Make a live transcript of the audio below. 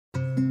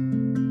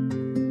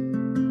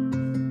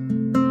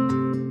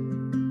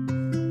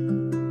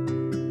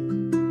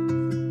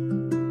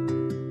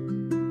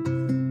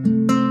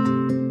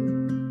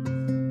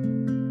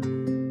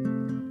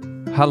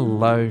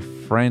hello,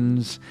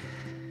 friends.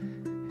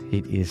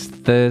 It is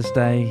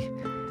Thursday.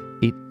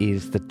 It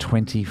is the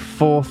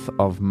 24th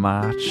of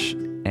March,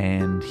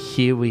 and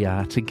here we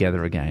are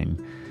together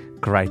again.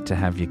 Great to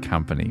have your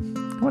company.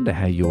 I wonder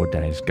how your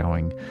day is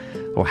going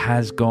or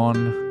has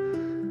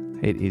gone.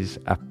 It is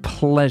a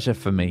pleasure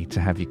for me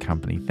to have your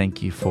company.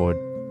 Thank you for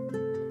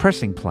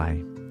pressing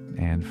play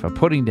and for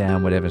putting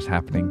down whatever's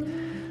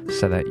happening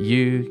so that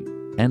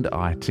you and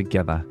I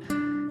together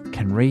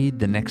can read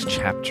the next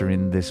chapter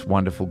in this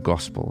wonderful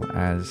gospel.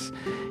 As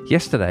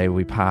yesterday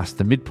we passed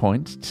the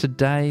midpoint,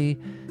 today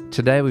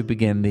we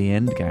begin the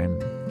end game.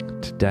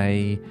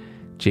 Today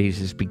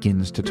Jesus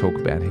begins to talk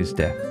about his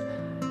death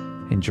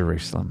in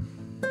Jerusalem.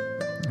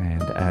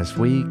 And as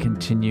we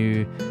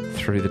continue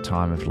through the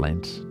time of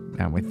Lent,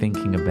 and we're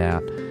thinking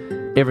about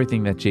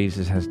everything that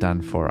Jesus has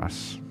done for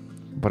us,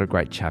 what a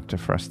great chapter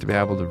for us to be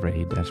able to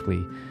read as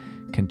we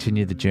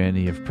continue the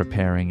journey of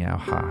preparing our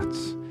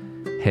hearts,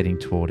 heading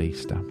toward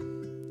Easter.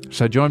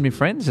 So join me,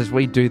 friends, as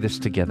we do this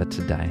together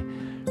today,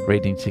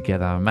 reading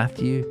together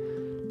Matthew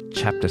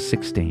chapter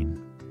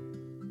 16.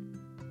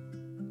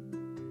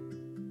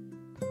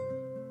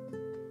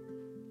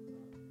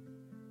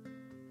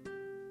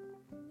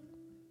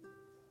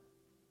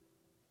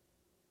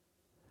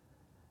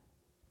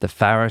 The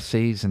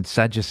Pharisees and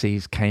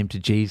Sadducees came to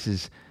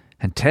Jesus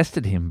and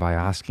tested him by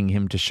asking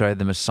him to show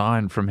them a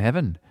sign from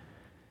heaven.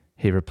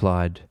 He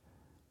replied,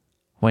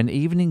 "When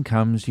evening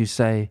comes, you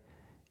say,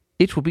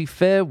 'It will be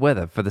fair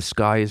weather, for the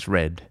sky is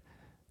red.'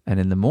 And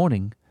in the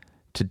morning,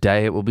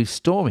 'Today it will be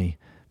stormy,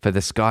 for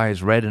the sky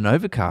is red and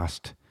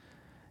overcast.'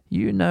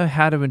 You know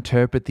how to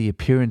interpret the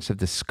appearance of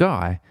the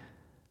sky,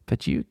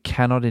 but you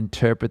cannot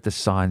interpret the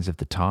signs of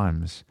the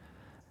times.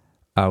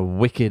 A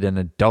wicked and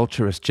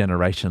adulterous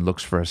generation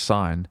looks for a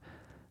sign,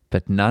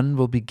 but none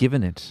will be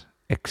given it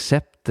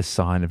except the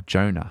sign of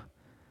Jonah."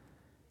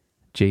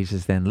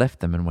 Jesus then left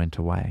them and went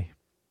away.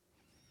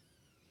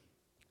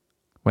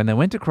 When they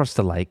went across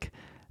the lake,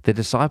 the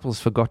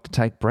disciples forgot to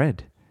take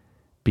bread.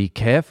 "Be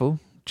careful,"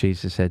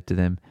 Jesus said to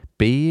them.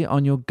 "Be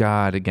on your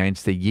guard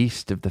against the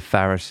yeast of the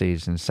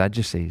Pharisees and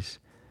Sadducees."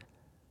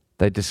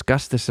 They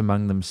discussed this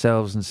among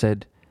themselves and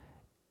said,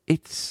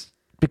 "It's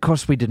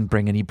because we didn't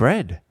bring any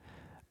bread."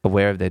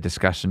 Aware of their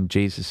discussion,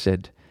 Jesus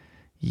said,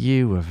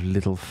 "You of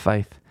little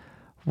faith,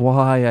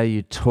 why are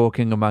you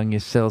talking among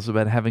yourselves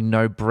about having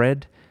no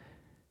bread?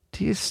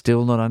 Do you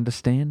still not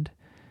understand?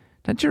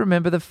 Don't you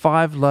remember the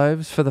 5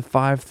 loaves for the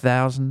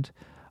 5,000?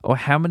 Or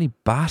how many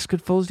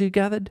basketfuls you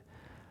gathered?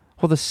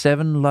 Or the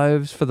 7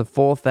 loaves for the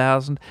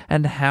 4,000?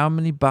 And how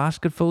many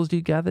basketfuls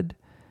you gathered?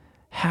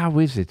 How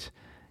is it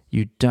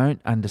you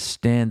don't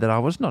understand that I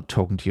was not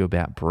talking to you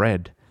about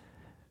bread?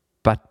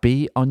 But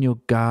be on your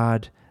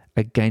guard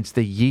against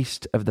the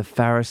yeast of the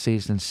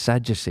Pharisees and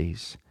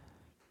Sadducees."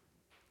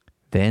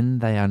 Then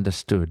they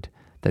understood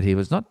that he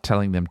was not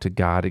telling them to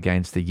guard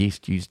against the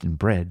yeast used in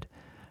bread,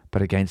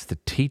 but against the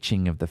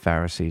teaching of the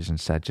Pharisees and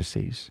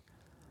Sadducees.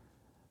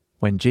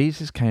 When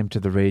Jesus came to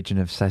the region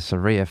of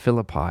Caesarea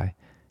Philippi,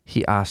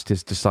 he asked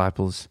his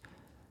disciples,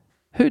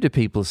 "Who do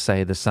people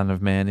say the Son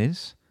of Man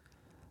is?"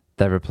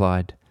 They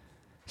replied,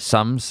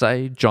 "Some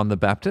say John the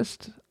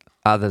Baptist,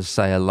 others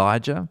say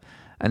Elijah,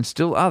 and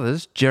still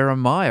others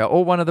Jeremiah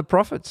or one of the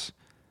prophets."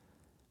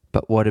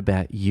 "But what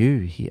about you?"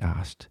 he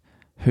asked.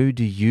 "Who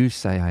do you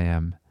say I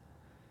am?"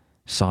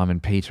 Simon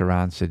Peter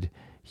answered,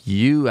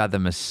 "You are the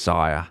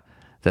Messiah,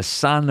 the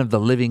Son of the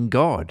living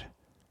God."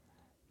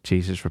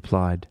 Jesus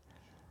replied,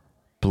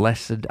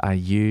 "Blessed are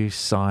you,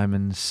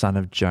 Simon, son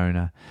of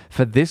Jonah,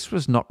 for this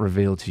was not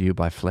revealed to you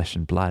by flesh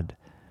and blood,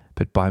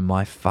 but by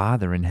my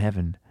Father in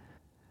heaven.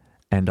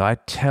 And I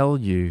tell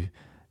you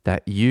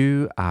that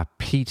you are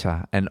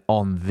Peter, and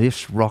on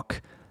this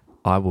rock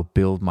I will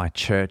build my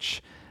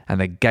church,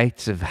 and the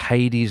gates of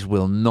Hades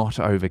will not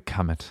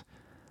overcome it.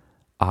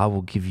 I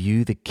will give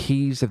you the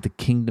keys of the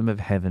kingdom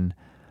of heaven.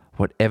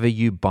 Whatever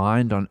you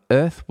bind on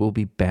earth will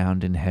be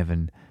bound in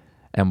heaven,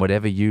 and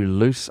whatever you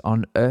loose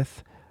on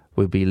earth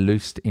will be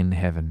loosed in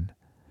heaven."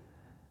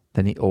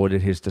 Then he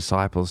ordered his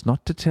disciples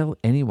not to tell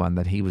anyone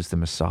that he was the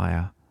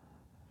Messiah.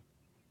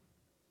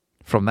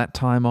 From that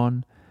time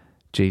on,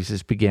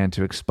 Jesus began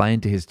to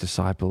explain to his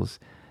disciples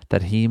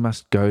that he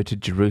must go to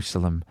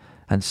Jerusalem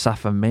and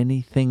suffer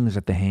many things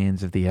at the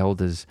hands of the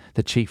elders,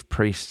 the chief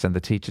priests, and the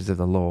teachers of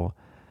the law,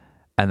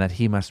 and that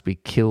he must be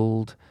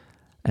killed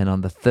and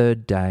on the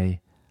 3rd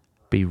day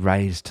be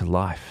raised to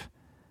life.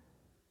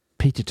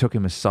 Peter took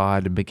him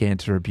aside and began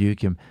to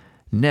rebuke him.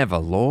 "Never,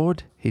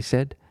 Lord," he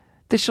said.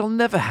 "This shall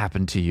never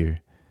happen to you."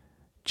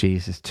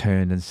 Jesus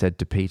turned and said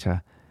to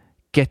Peter,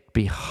 "Get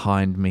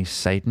behind me,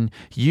 Satan.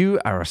 You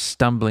are a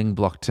stumbling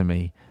block to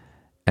me,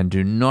 and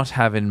do not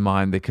have in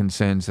mind the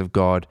concerns of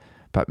God,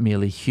 but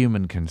merely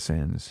human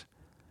concerns."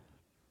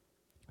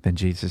 Then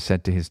Jesus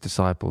said to his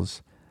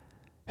disciples,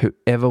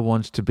 "Whoever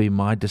wants to be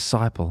my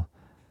disciple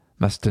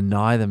must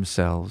deny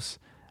themselves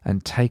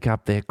and take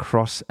up their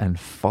cross and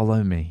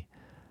follow me.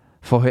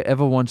 For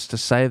whoever wants to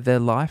save their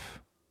life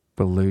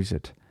will lose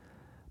it,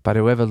 but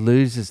whoever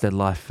loses their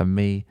life for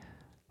me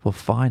will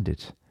find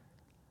it.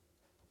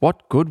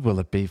 What good will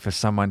it be for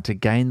someone to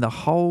gain the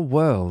whole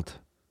world,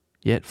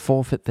 yet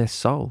forfeit their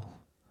soul?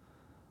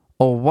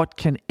 Or what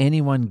can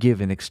anyone give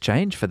in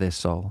exchange for their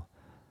soul?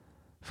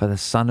 For the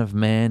Son of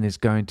Man is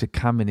going to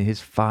come in his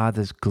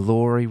Father's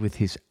glory with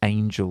his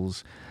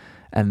angels,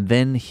 and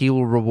then he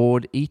will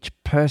reward each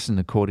person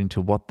according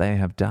to what they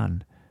have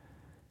done.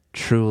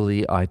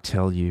 Truly, I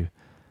tell you,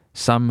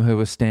 some who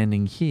are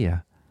standing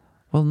here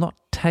will not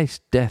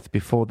taste death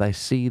before they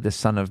see the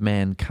Son of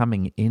Man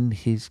coming in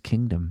his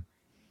kingdom.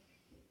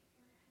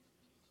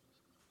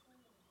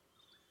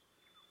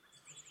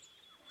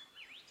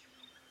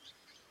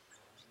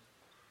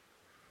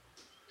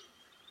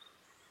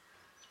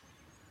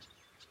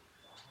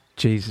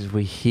 Jesus,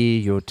 we hear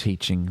your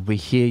teaching, we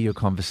hear your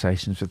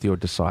conversations with your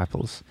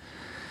disciples,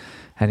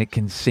 and it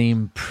can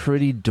seem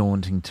pretty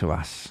daunting to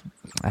us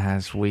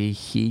as we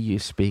hear you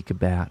speak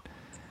about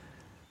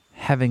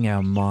having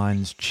our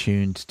minds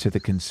tuned to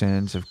the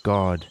concerns of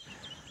God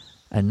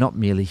and not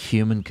merely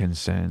human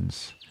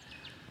concerns.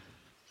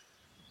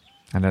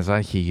 And as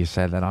I hear you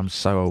say that, I'm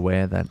so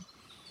aware that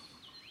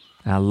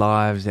our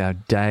lives, our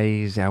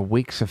days, our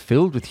weeks are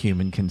filled with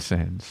human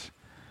concerns.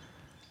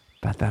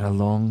 But that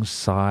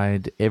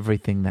alongside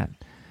everything that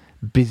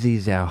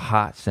busies our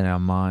hearts and our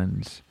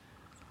minds,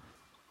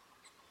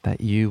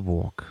 that you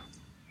walk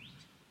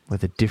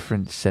with a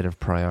different set of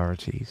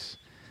priorities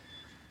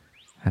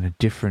and a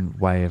different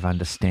way of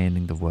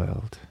understanding the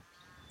world.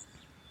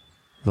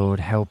 Lord,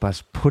 help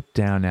us put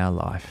down our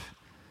life.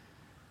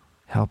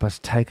 Help us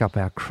take up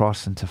our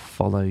cross and to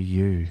follow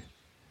you.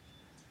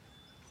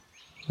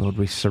 Lord,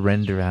 we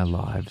surrender our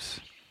lives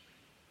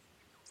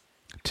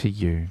to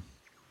you,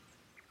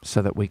 so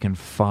that we can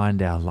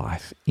find our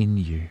life in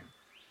you.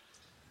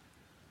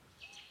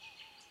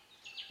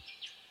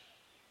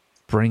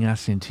 Bring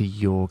us into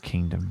your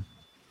kingdom,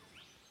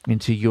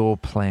 into your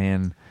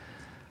plan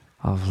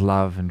of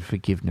love and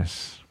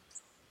forgiveness,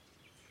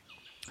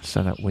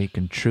 so that we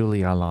can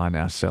truly align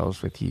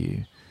ourselves with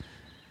you.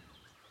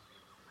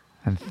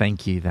 And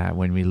thank you that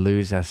when we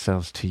lose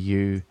ourselves to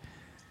you,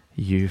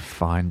 you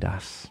find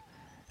us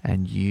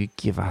and you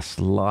give us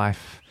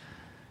life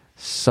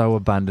so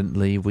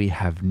abundantly we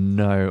have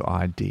no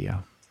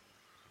idea.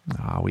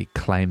 We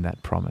claim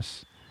that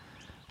promise,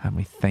 and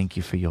we thank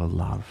you for your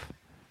love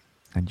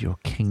and your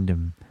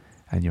kingdom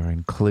and your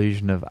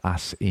inclusion of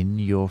us in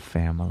your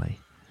family.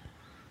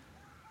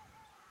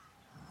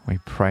 We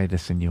pray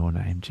this in your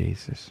name,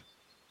 Jesus.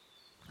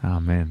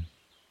 Amen.